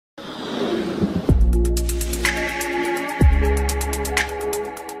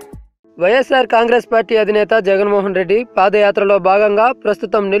YSR Congress party అధినేత జగన్మోహన్ రెడ్డి పాదయాత్రలో భాగంగా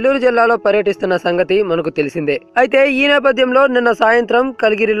ప్రస్తుతం నెల్లూరు జిల్లాలో పర్యటిస్తున్న సంగతి మనకు తెలిసిందే. అయితే ఈ నేపథ్యంలో నిన్న సాయంత్రం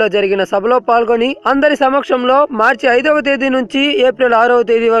కలిగిరిలో జరిగిన సభలో పాల్గొని అందరి సమక్షంలో మార్చి 5వ తేదీ నుంచి ఏప్రిల్ 6వ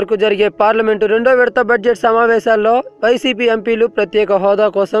తేదీ వరకు జరిగే పార్లమెంటు రెండో విడత బడ్జెట్ సమావేశాల్లో వైసీపీ ఎంపీలు ప్రత్యేక హోదా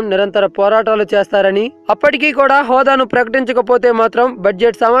కోసం నిరంతర పోరాటాలు చేస్తారని, అప్పటికీ కూడా హోదాను ప్రకటించకపోతే మాత్రం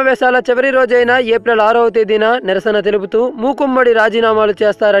బడ్జెట్ సమావేశాల చివరి రోజైన ఏప్రిల్ 6వ తేదీన నిరసన తెలుపుతూ మూకుమ్మడి రాజీనామాలు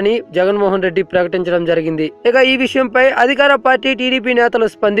చేస్తారని జగన్మోహన్ రెడ్డి ప్రకటించడం జరిగింది. ఇక ఈ విషయంపై అధికార పార్టీ టీడీపీ నేతలు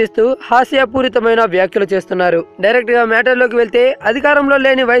స్పందిస్తూ హాస్యపూరితమైన వ్యాఖ్యలు చేస్తున్నారు. డైరెక్ట్ గా మ్యాటర్లోకి వెళ్తే అధికారంలో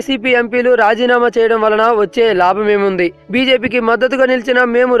లేని వైసీపీ ఎంపీలు రాజీనామా చేయడం వలన వచ్చే లాభమేముంది? బీజేపీకి మద్దతుగా నిలిచిన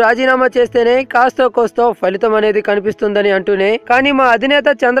మేము రాజీనామా చేస్తేనే కాస్తో కోస్తో ఫలితం అనేది కనిపిస్తుందని అంటూనే, కానీ మా అధినేత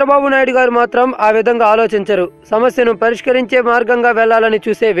చంద్రబాబు నాయుడు గారు మాత్రం ఆ విధంగా ఆలోచించరు, సమస్యను పరిష్కరించే మార్గంగా వెళ్లాలని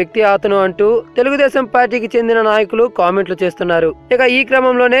చూసే వ్యక్తి అతను అంటూ తెలుగుదేశం పార్టీకి చెందిన నాయకులు కామెంట్లు చేస్తున్నారు. ఇక ఈ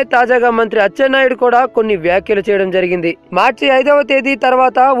క్రమంలోనే తాజాగా మంత్రి అచ్చెన్నాయుడు కూడా కొన్ని వ్యాఖ్యలు చేయడం జరిగింది. మార్చి 5వ తేదీ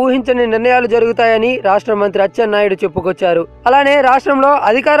తర్వాత ఊహించని నిర్ణయాలు జరుగుతాయని రాష్ట్ర మంత్రి అచ్చెన్నాయుడు చెప్పుకొచ్చారు. అలానే రాష్ట్రంలో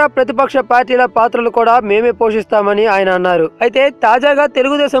అధికార ప్రతిపక్ష పార్టీల పాత్రలు కూడా మేమే పోషిస్తామని ఆయన అన్నారు. అయితే తాజాగా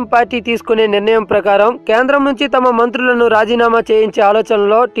తెలుగుదేశం పార్టీ తీసుకునే నిర్ణయం ప్రకారం కేంద్రం నుంచి తమ మంత్రులను రాజీనామా చేయించే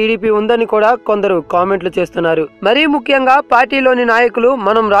ఆలోచనలో టీడీపీ ఉందని కూడా కొందరు కామెంట్లు చేస్తున్నారు. మరీ ముఖ్యంగా పార్టీలోని నాయకులు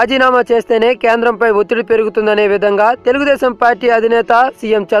మనం రాజీనామా చేస్తేనే కేంద్రంపై ఒత్తిడి పెరుగుతుందనే విధంగా తెలుగుదేశం పార్టీ అధినేత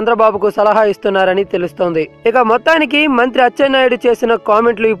సీఎం చంద్రబాబుకు సలహా ఇస్తున్నారని తెలుస్తోంది. ఇక మొత్తానికి మంత్రి అచ్చెన్నాయుడు చేసిన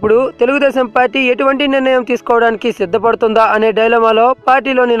కామెంట్లు ఇప్పుడు తెలుగుదేశం పార్టీ ఎటువంటి నిర్ణయం తీసుకోవడానికి సిద్ధపడుతుందా అనే డైలమాలో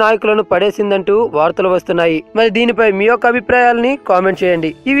పార్టీలోని నాయకులను పడేసిందంటూ వార్తలు వస్తున్నాయి. మరి దీనిపై మీ యొక్క అభిప్రాయాలని కామెంట్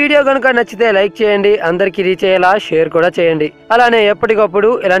చేయండి. ఈ వీడియో కనుక నచ్చితే లైక్ చేయండి, అందరికీ రీచ్ అయ్యేలా షేర్ కూడా చేయండి. అలానే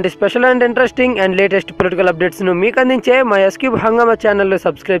ఎప్పటికప్పుడు ఇలాంటి special and interesting and latest political updates ను మీకు అందించే మా S Cube హంగామా ఛానల్ ను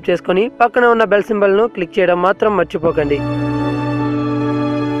సబ్స్క్రైబ్ చేసుకుని పక్కన ఉన్న బెల్ సింబల్ ను క్లిక్ చేయడం మాత్రం మర్చిపోకండి.